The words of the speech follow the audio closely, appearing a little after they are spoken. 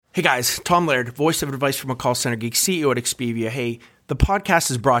Hey guys, Tom Laird, voice of advice from a call center geek, CEO at Expedia. Hey, the podcast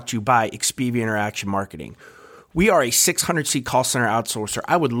is brought to you by Expedia Interaction Marketing. We are a 600-seat call center outsourcer.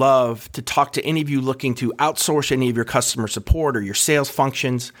 I would love to talk to any of you looking to outsource any of your customer support or your sales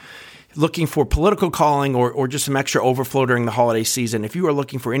functions, looking for political calling or just some extra overflow during the holiday season. If you are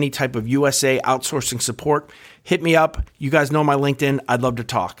looking for any type of USA outsourcing support, hit me up. You guys know my LinkedIn. I'd love to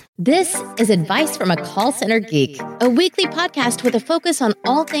talk. This is Advice from a Call Center Geek, a weekly podcast with a focus on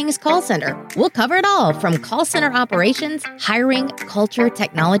all things call center. We'll cover it all from call center operations, hiring, culture,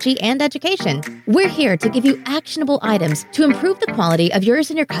 technology, and education. We're here to give you actionable items to improve the quality of yours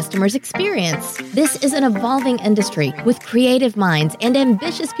and your customers' experience. This is an evolving industry with creative minds and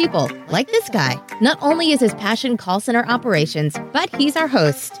ambitious people like this guy. Not only is his passion call center operations, but he's our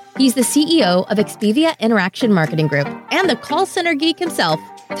host. He's the CEO of Expedia Interaction Marketing Group and the call center geek himself,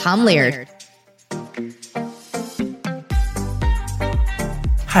 Tom Laird.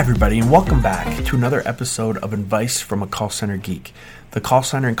 Hi, everybody, and welcome back to another episode of Advice from a Call Center Geek, the call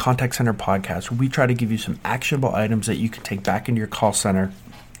center and contact center podcast where we try to give you some actionable items that you can take back into your call center,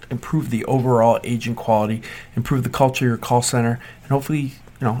 improve the overall agent quality, improve the culture of your call center, and hopefully,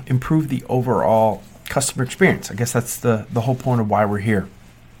 improve the overall customer experience. I guess that's the whole point of why we're here.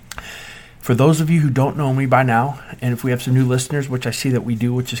 For those of you who don't know me by now, and if we have some new listeners, which I see that we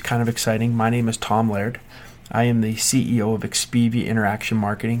do, which is kind of exciting, my name is Tom Laird. I am the CEO of Expedia Interaction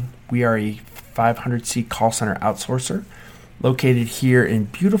Marketing. We are a 500-seat call center outsourcer located here in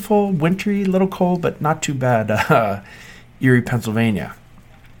beautiful, wintry, little cold, but not too bad, Erie, Pennsylvania.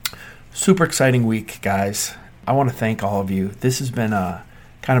 Super exciting week, guys. I want to thank all of you. This has been a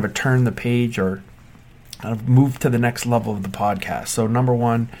kind of a turn the page or kind of move to the next level of the podcast. So number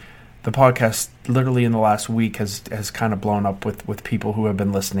one, the podcast literally in the last week has kind of blown up with people who have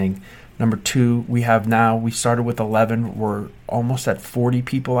been listening. Number two, we started with 11. We're almost at 40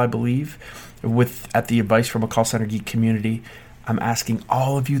 people, I believe, at the Advice from a Call Center Geek community. I'm asking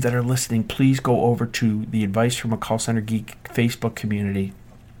all of you that are listening, please go over to the Advice from a Call Center Geek Facebook community.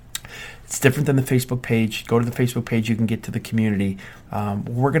 It's different than the Facebook page. Go to the Facebook page, you can get to the community.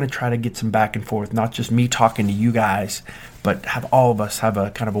 We're going to try to get some back and forth, not just me talking to you guys, but have all of us have a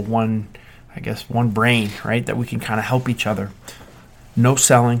kind of a one brain, right, that we can kind of help each other. No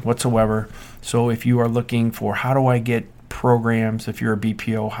selling whatsoever. So if you are looking for how do I get programs, if you're a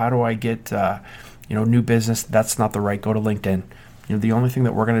BPO, how do I get new business, that's not the right. Go to LinkedIn. The only thing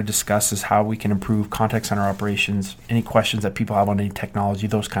that we're going to discuss is how we can improve contact center operations, any questions that people have on any technology,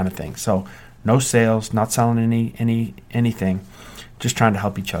 those kind of things. So no sales, not selling anything, just trying to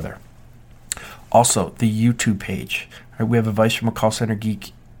help each other. Also, the YouTube page. Right, we have Advice from a Call Center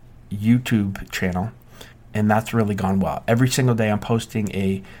Geek YouTube channel, and that's really gone well. Every single day I'm posting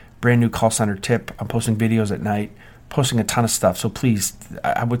a brand new call center tip. I'm posting videos at night, posting a ton of stuff. So please,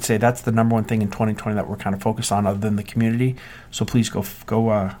 I would say that's the number one thing in 2020 that we're kind of focused on other than the community. So please go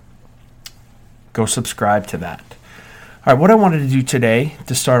subscribe to that. All right, what I wanted to do today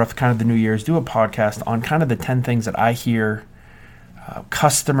to start off kind of the new year is do a podcast on kind of the 10 things that I hear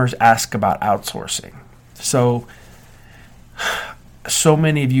customers ask about outsourcing. So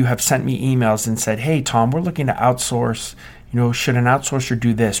many of you have sent me emails and said, hey, Tom, we're looking to outsource. Should an outsourcer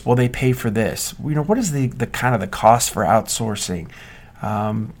do this? Will they pay for this? What is the kind of the cost for outsourcing?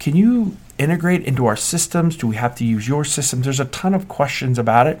 Can you integrate into our systems? Do we have to use your systems? There's a ton of questions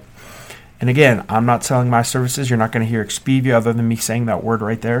about it. And again, I'm not selling my services. You're not going to hear Expedia other than me saying that word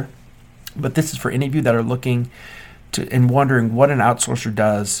right there. But this is for any of you that are looking to and wondering what an outsourcer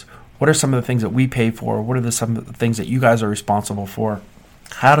does. What are some of the things that we pay for? What are some of the things that you guys are responsible for?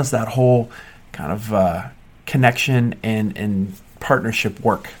 How does that whole kind of connection and partnership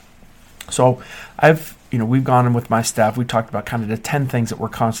work? So we've gone in with my staff. We talked about kind of the 10 things that we're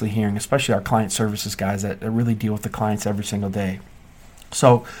constantly hearing, especially our client services guys that really deal with the clients every single day.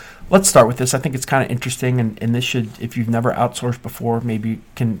 So let's start with this. I think it's kind of interesting, and this should, if you've never outsourced before, maybe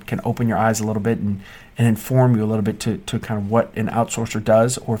can open your eyes a little bit and inform you a little bit to kind of what an outsourcer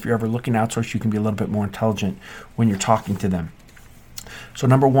does, or if you're ever looking to outsource, you can be a little bit more intelligent when you're talking to them. So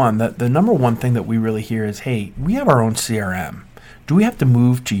number one, the number one thing that we really hear is, hey, we have our own CRM. Do we have to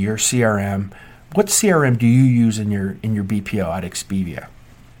move to your CRM? What CRM do you use in your BPO at Expedia?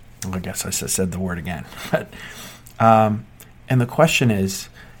 Well, I guess I said the word again. And the question is,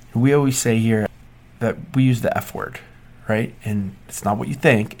 we always say here that we use the F word, right? And it's not what you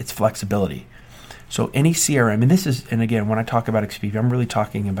think, it's flexibility. So any CRM, and again, when I talk about Expedia, I'm really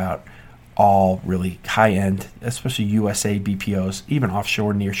talking about all really high-end, especially USA BPOs, even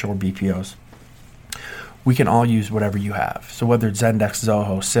offshore, nearshore BPOs. We can all use whatever you have. So whether it's Zendesk,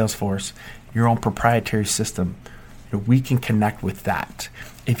 Zoho, Salesforce, your own proprietary system, we can connect with that.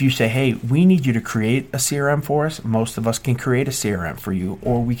 if you say, hey, we need you to create a CRM for us, most of us can create a CRM for you.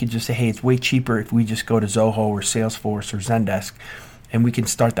 Or we could just say, hey, it's way cheaper if we just go to Zoho or Salesforce or Zendesk, and we can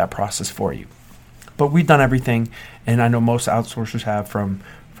start that process for you. But we've done everything, and I know most outsourcers have, from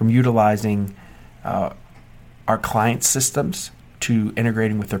utilizing our client systems to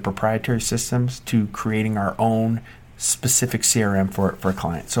integrating with their proprietary systems to creating our own specific CRM for a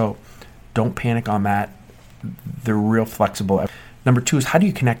client. So don't panic on that. They're real flexible. Number 2 is, how do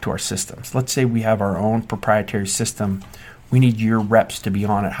you connect to our systems? Let's say we have our own proprietary system. We need your reps to be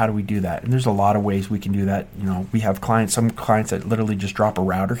on it. How do we do that? And there's a lot of ways we can do that. We have some clients that literally just drop a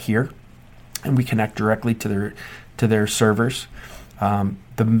router here, and we connect directly to their servers.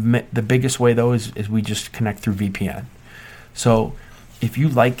 The biggest way though is we just connect through VPN. So if you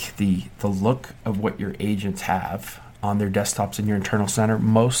like the look of what your agents have on their desktops in your internal center,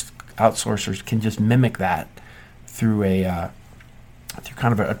 most outsourcers can just mimic that through through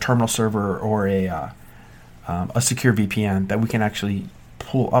kind of a terminal server or a secure VPN, that we can actually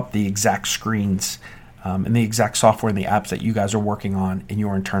pull up the exact screens and the exact software and the apps that you guys are working on in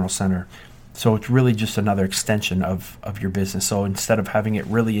your internal center. So it's really just another extension of your business. So instead of having it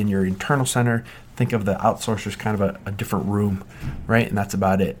really in your internal center, think of the outsourcers kind of a different room, right? And that's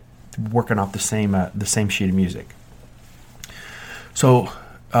about it, working off the same sheet of music. So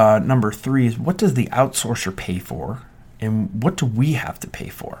number 3 is, what does the outsourcer pay for, and what do we have to pay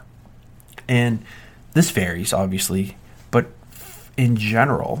for? And this varies, obviously, but in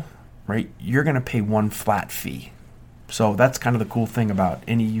general, right, you're going to pay one flat fee. So that's kind of the cool thing about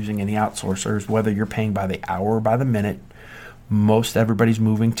using any outsourcers, whether you're paying by the hour or by the minute. Most everybody's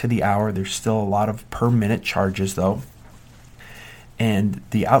moving to the hour. There's still a lot of per minute charges though. And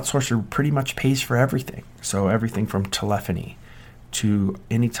the outsourcer pretty much pays for everything. So everything from telephony to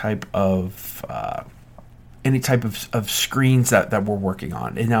any type of screens that we're working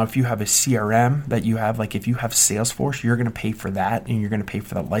on. And now if you have a CRM that you have, like if you have Salesforce, you're going to pay for that, and you're going to pay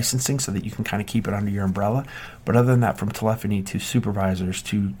for that licensing so that you can kind of keep it under your umbrella. But other than that, from telephony to supervisors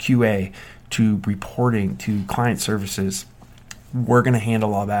to QA to reporting to client services, we're going to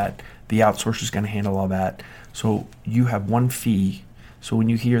handle all that. The outsourcer is going to handle all that. So you have one fee. So when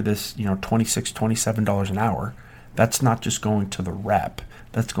you hear this, $26, $27 an hour, that's not just going to the rep.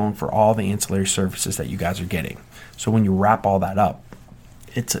 That's going for all the ancillary services that you guys are getting. So when you wrap all that up,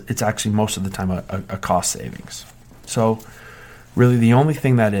 it's actually most of the time a cost savings. So really the only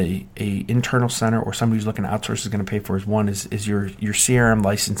thing that a internal center or somebody who's looking to outsource is going to pay for is your CRM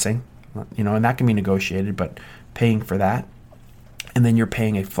licensing, and that can be negotiated, but paying for that. And then you're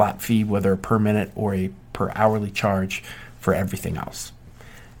paying a flat fee, whether per minute or a per hourly charge for everything else.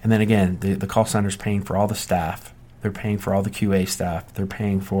 And then again, the call center is paying for all the staff. They're paying for all the QA staff. They're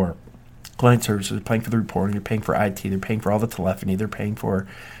paying for client services. They're paying for the reporting. They're paying for IT. They're paying for all the telephony. They're paying for,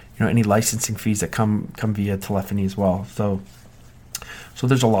 any licensing fees that come via telephony as well. So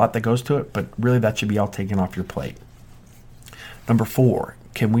there's a lot that goes to it, but really that should be all taken off your plate. Number 4,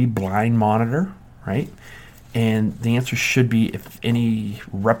 can we blind monitor, right? And the answer should be, if any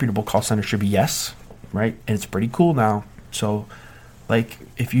reputable call center, should be yes, right? And it's pretty cool now. So like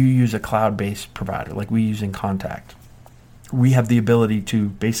if you use a cloud-based provider like we use inContact, we have the ability to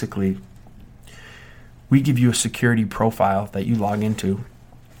basically, we give you a security profile that you log into,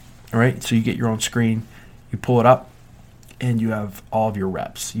 all right? So you get your own screen, you pull it up, and you have all of your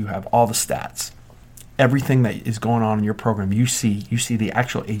reps. You have all the stats. Everything that is going on in your program, you see the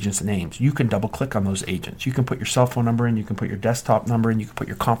actual agents' names. You can double click on those agents. You can put your cell phone number in, you can put your desktop number in, you can put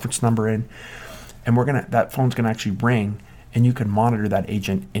your conference number in, and that phone's gonna actually ring, and you can monitor that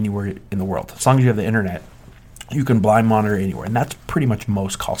agent anywhere in the world. As long as you have the internet, you can blind monitor anywhere. And that's pretty much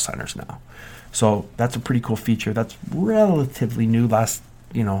most call centers now. So that's a pretty cool feature. That's relatively new, last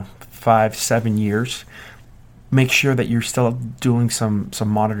 5-7 years. Make sure that you're still doing some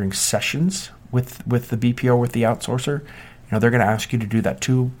monitoring sessions with the BPO, with the outsourcer. They're going to ask you to do that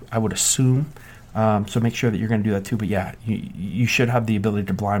too, I would assume. So make sure that you're going to do that too. But yeah, you should have the ability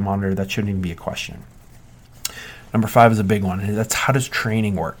to blind monitor. That shouldn't even be a question. Number 5 is a big one, and that's, how does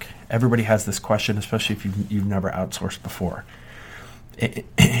training work? Everybody has this question, especially if you've never outsourced before.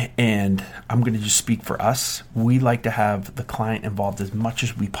 And I'm going to just speak for us. We like to have the client involved as much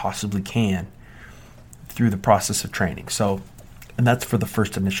as we possibly can through the process of training. And that's for the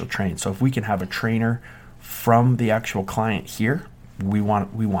first initial train. So if we can have a trainer from the actual client here, we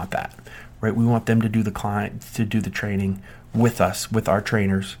want that, right? We want them to do the training with us, with our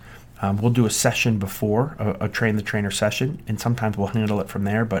trainers. We'll do a session before, a train the trainer session, and sometimes we'll handle it from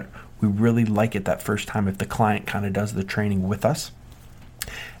there, but we really like it that first time if the client kind of does the training with us.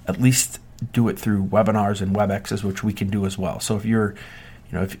 At least do it through webinars and WebExes, which we can do as well. So if you're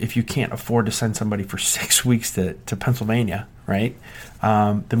if you can't afford to send somebody for 6 weeks to Pennsylvania, right,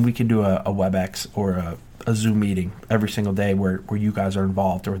 then we can do a WebEx or a Zoom meeting every single day where you guys are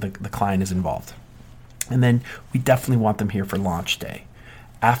involved or the client is involved. And then we definitely want them here for launch day.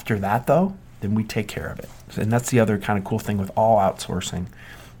 After that, though, then we take care of it. And that's the other kind of cool thing with all outsourcing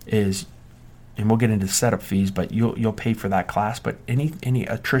is, and we'll get into setup fees, but you'll pay for that class. But any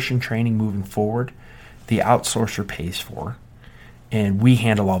attrition training moving forward, the outsourcer pays for, and we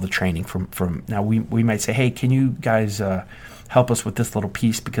handle all the training from now. We might say, hey, can you guys help us with this little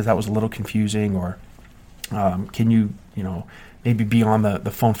piece because that was a little confusing, or can you maybe be on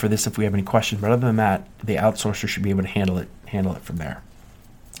the phone for this if we have any questions. But other than that, the outsourcer should be able to handle it from there.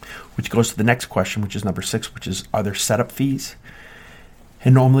 Which goes to the next question, which is number 6, which is, are there setup fees?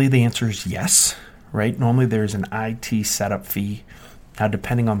 And normally the answer is yes, right? Normally there's an IT setup fee. Now,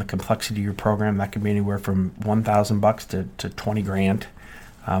 depending on the complexity of your program, that can be anywhere from $1,000 to $20,000.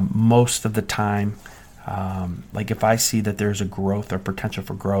 Most of the time, like if I see that there's a growth or potential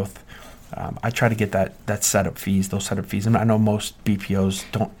for growth, I try to get those setup fees. And I know most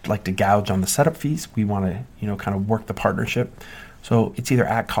BPOs don't like to gouge on the setup fees. We want to, kind of work the partnership. So it's either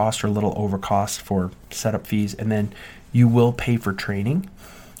at cost or a little over cost for setup fees. And then you will pay for training.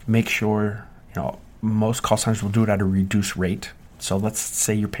 Make sure, most call centers will do it at a reduced rate. So let's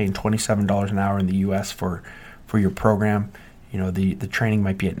say you're paying $27 an hour in the U.S. for your program. The training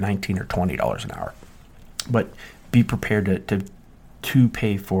might be at $19 or $20 an hour. But be prepared to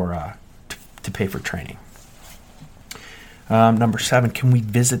pay for training. Number 7, can we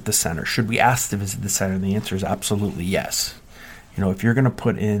visit the center? Should we ask to visit the center? And the answer is absolutely yes. If you're going to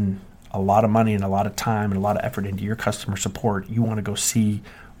put in a lot of money and a lot of time and a lot of effort into your customer support, you want to go see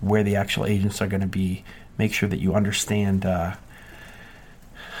where the actual agents are going to be. Make sure that you understand the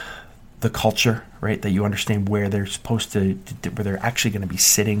culture, right? That you understand where they're supposed to, where they're actually going to be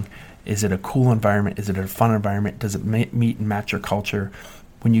sitting. Is it a cool environment? Is it a fun environment? Does it meet and match your culture?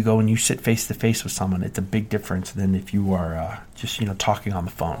 When you go and you sit face to face with someone, it's a big difference than if you are just talking on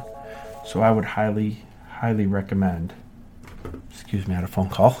the phone. So I would highly recommend. Excuse me, I had a phone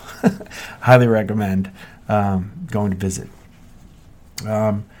call. Highly recommend going to visit.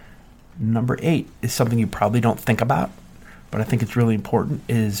 Number 8 is something you probably don't think about, but I think it's really important.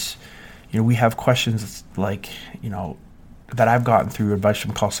 Is we have questions like that I've gotten through advice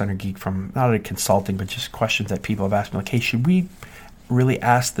from Call Center Geek, from not only consulting but just questions that people have asked me, like, hey, should we really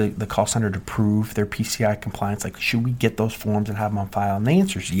ask the call center to prove their PCI compliance? Like, should we get those forms and have them on file? And the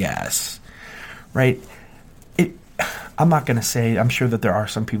answer is yes, right? I'm not going to say, I'm sure that there are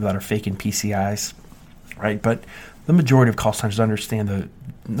some people that are faking PCIs, right? But the majority of call centers understand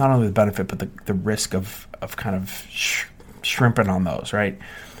not only the benefit, but the risk of kind of shrimping on those, right?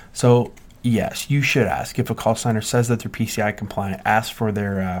 So yes, you should ask. If a call center says that they're PCI compliant, ask for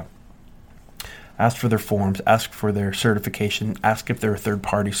their forms, ask for their certification, ask if they're third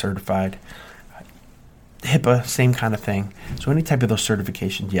party certified. HIPAA, same kind of thing. So any type of those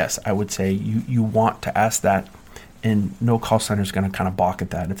certifications, yes, I would say you want to ask that. And no call center is going to kind of balk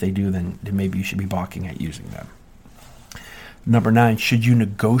at that. If they do, then maybe you should be balking at using them. Number 9, should you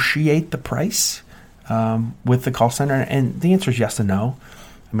negotiate the price with the call center? And the answer is yes and no.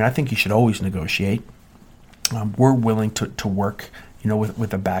 I mean, I think you should always negotiate. We're willing to work,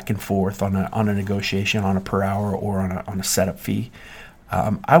 with a back and forth on a negotiation, on a per hour or on a setup fee.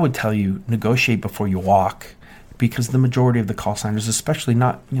 I would tell you, negotiate before you walk. Because the majority of the call centers, especially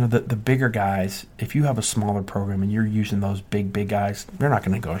not, the bigger guys, if you have a smaller program and you're using those big guys, they're not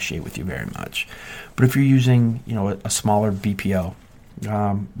going to negotiate with you very much. But if you're using, a smaller BPO,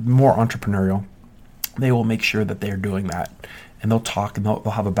 more entrepreneurial, they will make sure that they're doing that. And they'll talk and they'll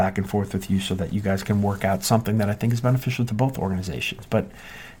have a back and forth with you so that you guys can work out something that I think is beneficial to both organizations. But,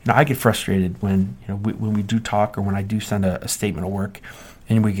 I get frustrated when, when we do talk or when I do send a statement of work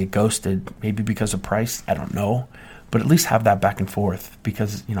and we get ghosted, maybe because of price, I don't know. But at least have that back and forth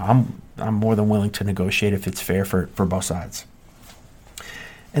because, I'm more than willing to negotiate if it's fair for both sides.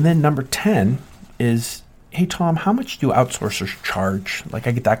 And then number 10 is, hey, Tom, how much do outsourcers charge? Like,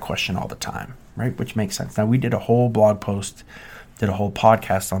 I get that question all the time, right? Which makes sense. Now, we did a whole blog post, did a whole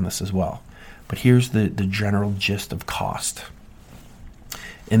podcast on this as well. But here's the general gist of cost.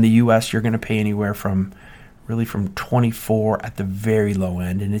 In the U.S., you're going to pay anywhere from 24 at the very low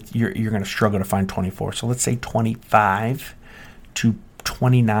end, and you're going to struggle to find 24. So let's say $25 to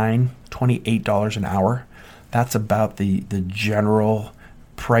 $29, $28 an hour. That's about the general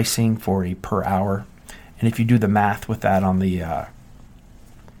pricing for a per hour. And if you do the math with that on the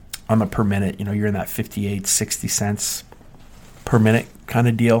per minute, you're in that 58, 60 cents per minute kind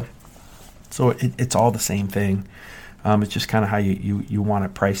of deal. So it's all the same thing. It's just kind of how you want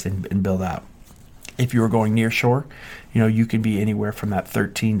it priced and build out. If you were going near shore, you can be anywhere from that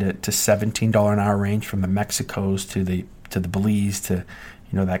 $13 to $17 an hour range, from the Mexicos to the Belize to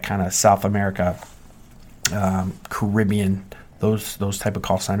that kind of South America, Caribbean, those type of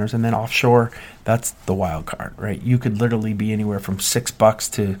call centers. And then offshore, that's the wild card, right? You could literally be anywhere from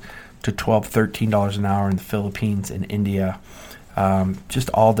 $6 to $12-13 an hour in the Philippines and India. Just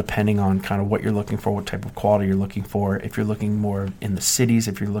all depending on kind of what you're looking for, what type of quality you're looking for. If you're looking more in the cities,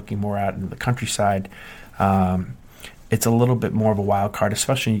 if you're looking more out in the countryside, it's a little bit more of a wild card,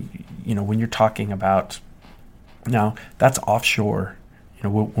 especially when you're talking about, now that's offshore.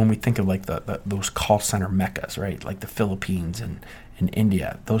 When we think of like those call center meccas, right? Like the Philippines and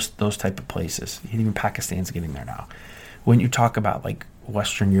India, those type of places. Even Pakistan's getting there now. When you talk about like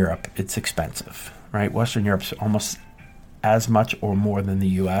Western Europe, it's expensive, right? Western Europe's almost as much or more than the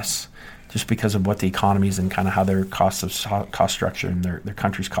U.S. just because of what the economies and kind of how their cost structure and their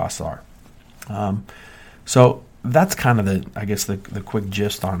country's costs are. So that's kind of the quick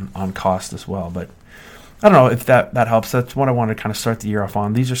gist on cost as well. But I don't know if that helps. That's what I want to kind of start the year off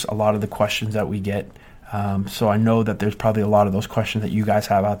on. These are a lot of the questions that we get. So I know that there's probably a lot of those questions that you guys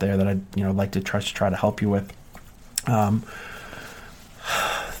have out there that I'd like to try to help you with.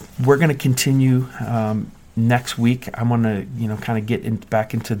 We're going to continue next week. I'm going to kind of get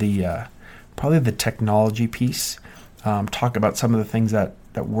back into the probably the technology piece. Talk about some of the things that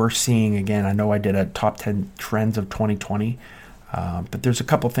we're seeing. Again, I know I did a top 10 trends of 2020. But there's a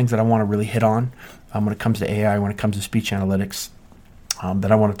couple of things that I want to really hit on when it comes to AI, when it comes to speech analytics,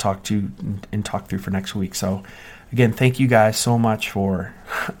 that I want to talk through for next week. So, again, thank you guys so much for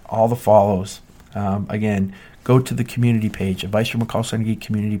all the follows. Again, go to the community page, Advice from a Call Center Geek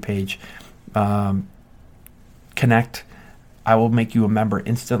community page. Connect. I will make you a member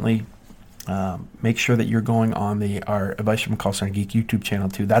instantly. Make sure that you're going on our Advice from a Call Center Geek YouTube channel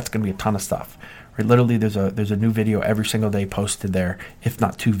too. That's going to be a ton of stuff. Right? Literally, there's a new video every single day posted there, if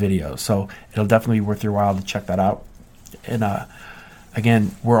not 2 videos. So it'll definitely be worth your while to check that out. And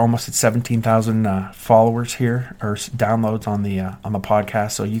again, we're almost at 17,000 followers here, or downloads on the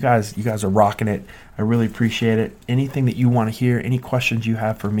podcast. So you guys are rocking it. I really appreciate it. Anything that you want to hear, any questions you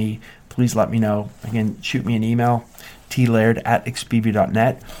have for me, please let me know. Again, shoot me an email,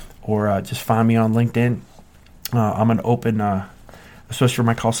 tlaird@expedia.net, or just find me on LinkedIn. I'm an open, especially for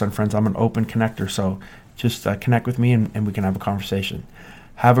my call center friends, I'm an open connector. So just connect with me and we can have a conversation.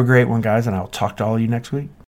 Have a great one, guys, and I'll talk to all of you next week.